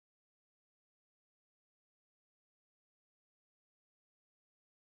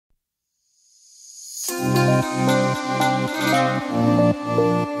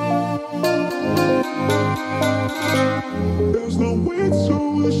There's no way to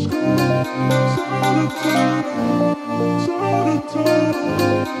escape.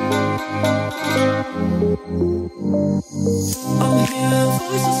 I'm hearing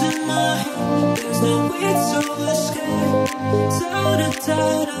voices in my head. There's no way to escape.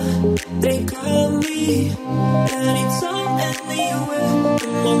 They got me anytime, anywhere.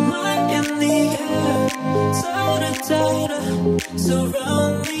 In my mind, in the air.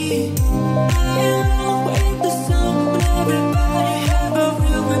 Surround me. I am awake the sun when everybody have a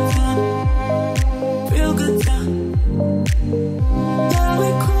real good time. Real good time. Yeah, we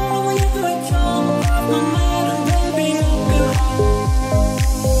call, yeah, we jump off my mind and baby, I feel hot.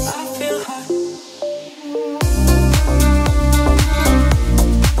 I feel hot.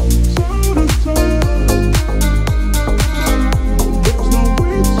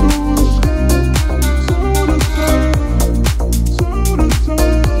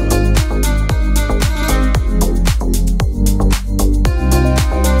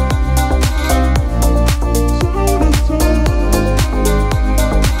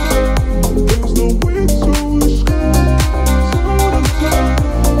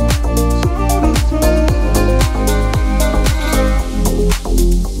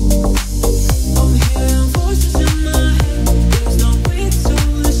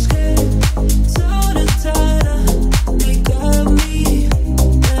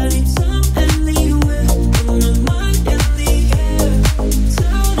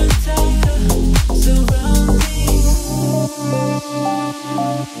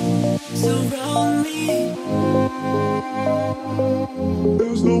 Surround me.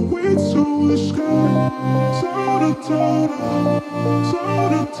 There's no way to escape.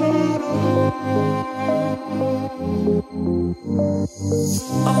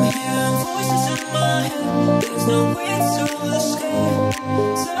 I'm hearing voices in my head. There's no way to escape.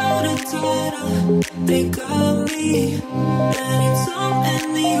 They got me anytime,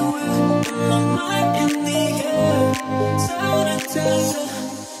 anywhere. In my mind, in the air.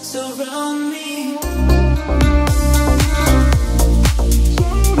 Surround me.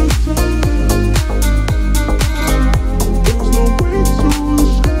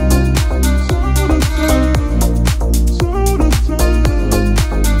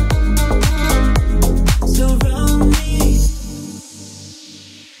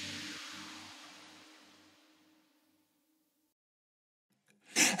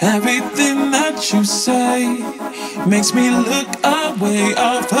 Everything that you say makes me look away.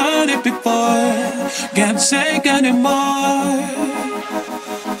 I've heard it before, can't take anymore.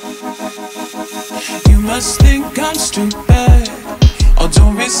 You must think I'm stupid or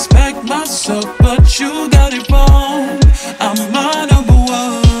don't respect myself, but you got it wrong. I'm my number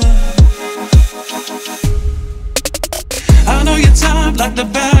one. I know your time like the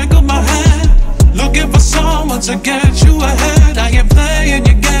back of my hand. Looking for someone to get you ahead. I ain't playing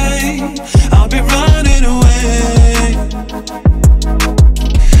your game, I'll be running away.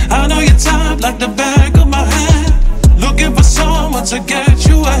 I know your time like the back of my hand. Looking for someone to get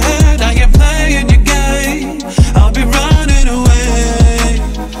you ahead. I ain't playing your game, I'll be running away.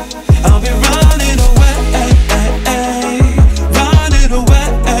 I'll be running away. Running away.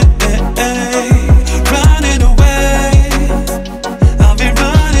 Running away. I'll be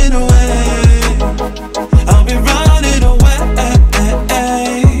running away. I'll be running away,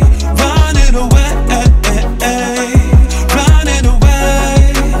 running away, running away.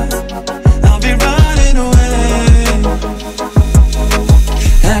 I'll be running away.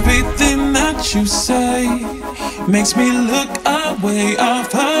 Everything that you say makes me look away.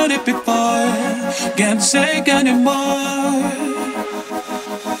 I've heard it before, can't take anymore.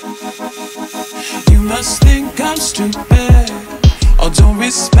 You must think I'm stupid or don't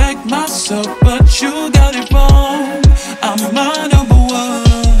respect myself, but you got it wrong. I'm my number one.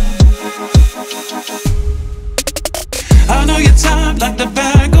 I know your time like the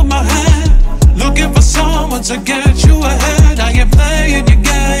back of my hand. Looking for someone to get you ahead. I ain't playing your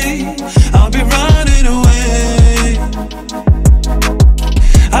game, I'll be running away.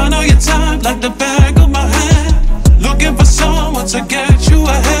 I know your time like the back of my hand. Looking for someone to get you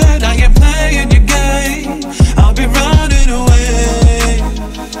ahead. I ain't playing your game, I'll be running away.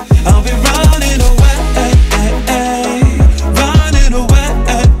 I'll be running away, running away,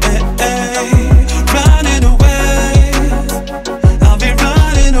 running away. I'll be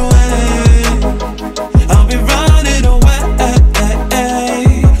running away. I'll be running away,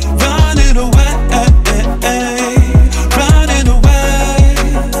 running away, running away.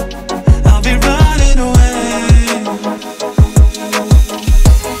 I'll be running.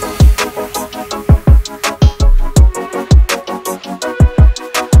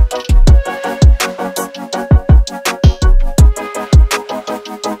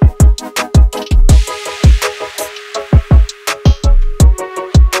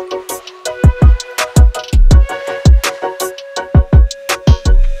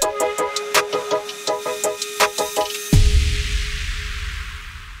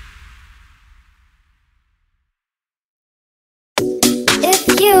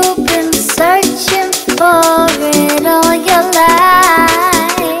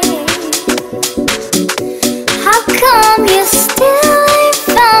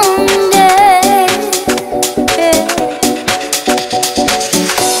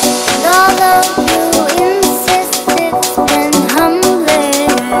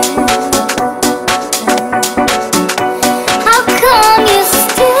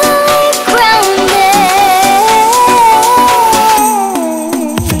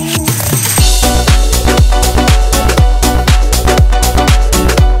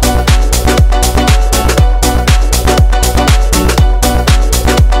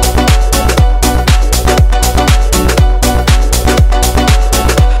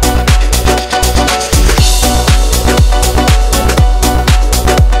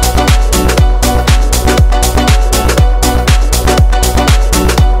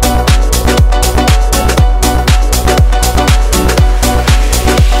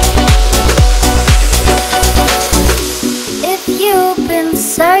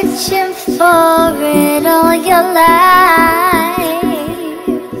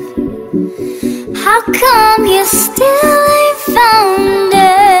 How come you still ain't found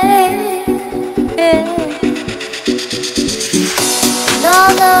it?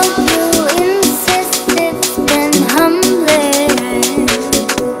 Although you insist it's been humbling,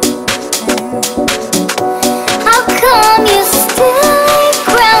 how come you still ain't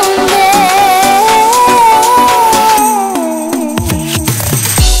grounded?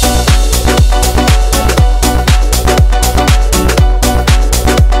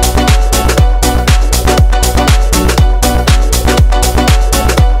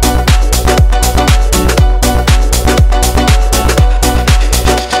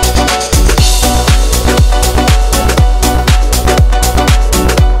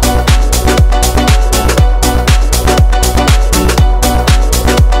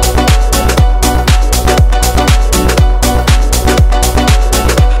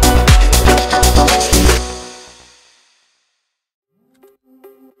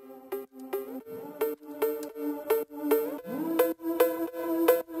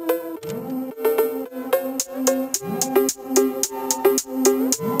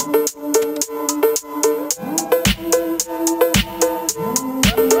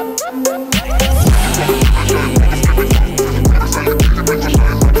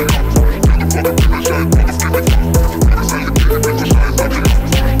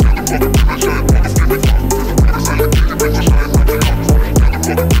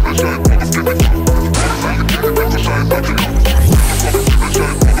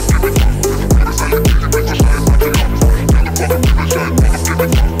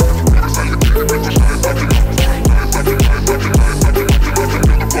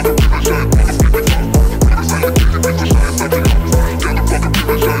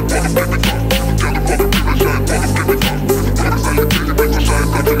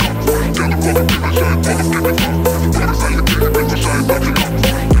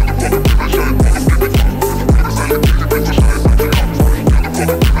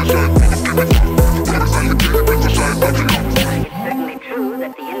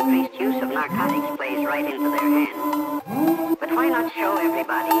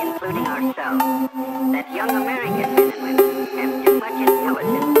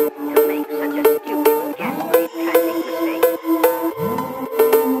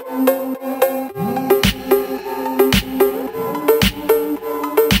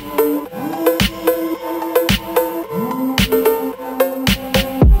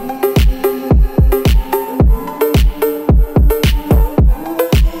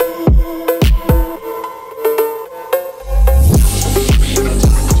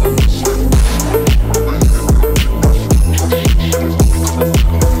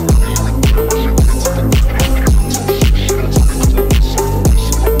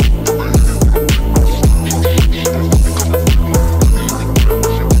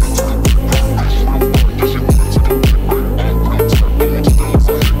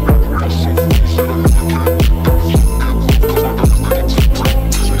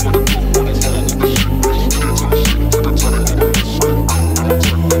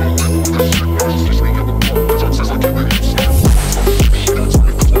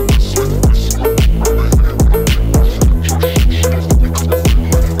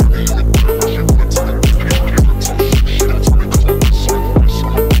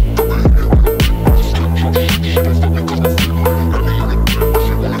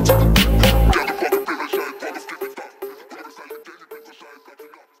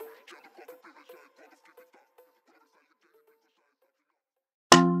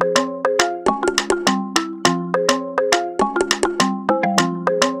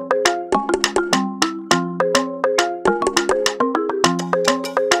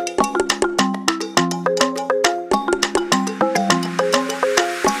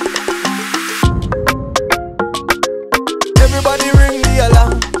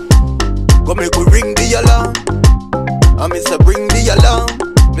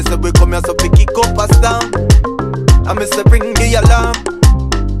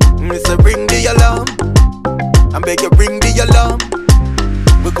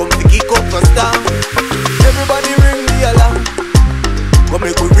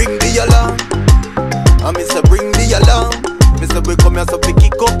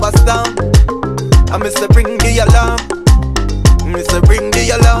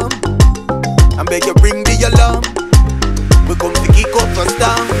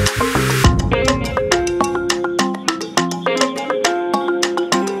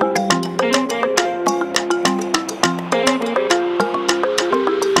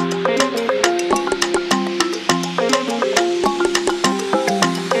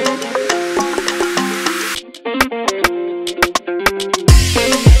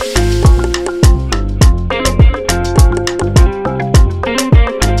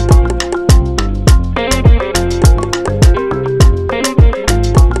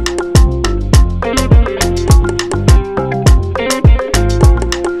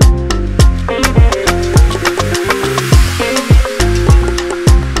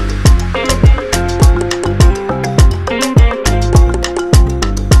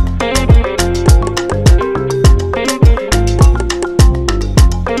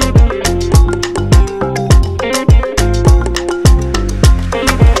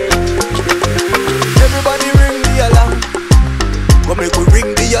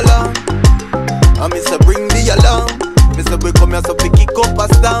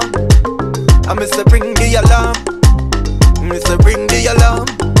 down. I miss a bring the alarm. Miss a bring the alarm.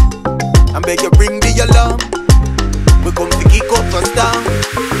 I beg you bring the alarm. We come to kick up us down.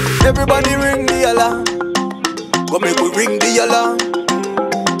 Everybody ring the alarm. Go make we ring the alarm.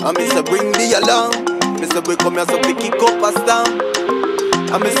 I miss a bring the alarm. Miss a we come here so we kick up us down.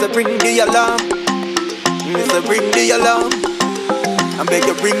 I miss a bring the alarm. Miss a bring the alarm. I beg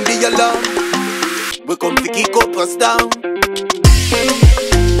you bring the alarm. We come to kick up us down.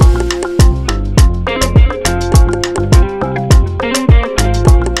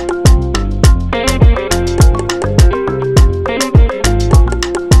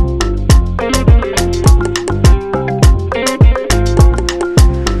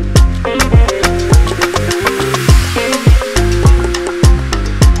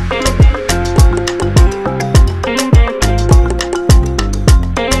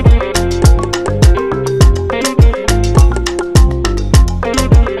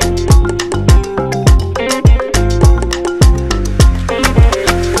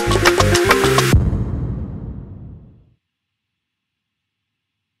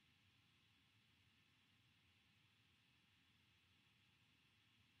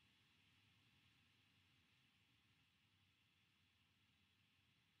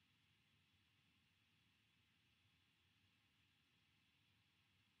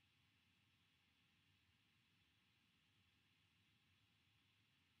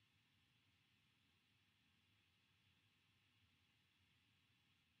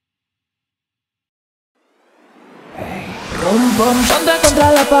 Rum pum, ponte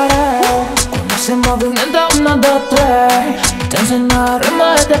contra la pared. Con ese movimiento 1, 2, 3. Te enseño el ritmo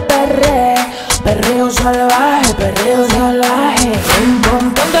de este perreo. Perreo salvaje, perreo salvaje. Rum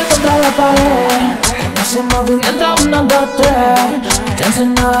pum, ponte contra la pared. Con ese movimiento 1, 2, 3. Te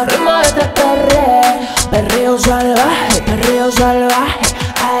enseño el ritmo de este perreo. Perreo salvaje, perreo salvaje.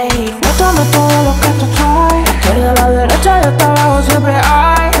 Ay, no tome todo lo que tú traes. Izquierda a la derecha y hasta abajo siempre hay.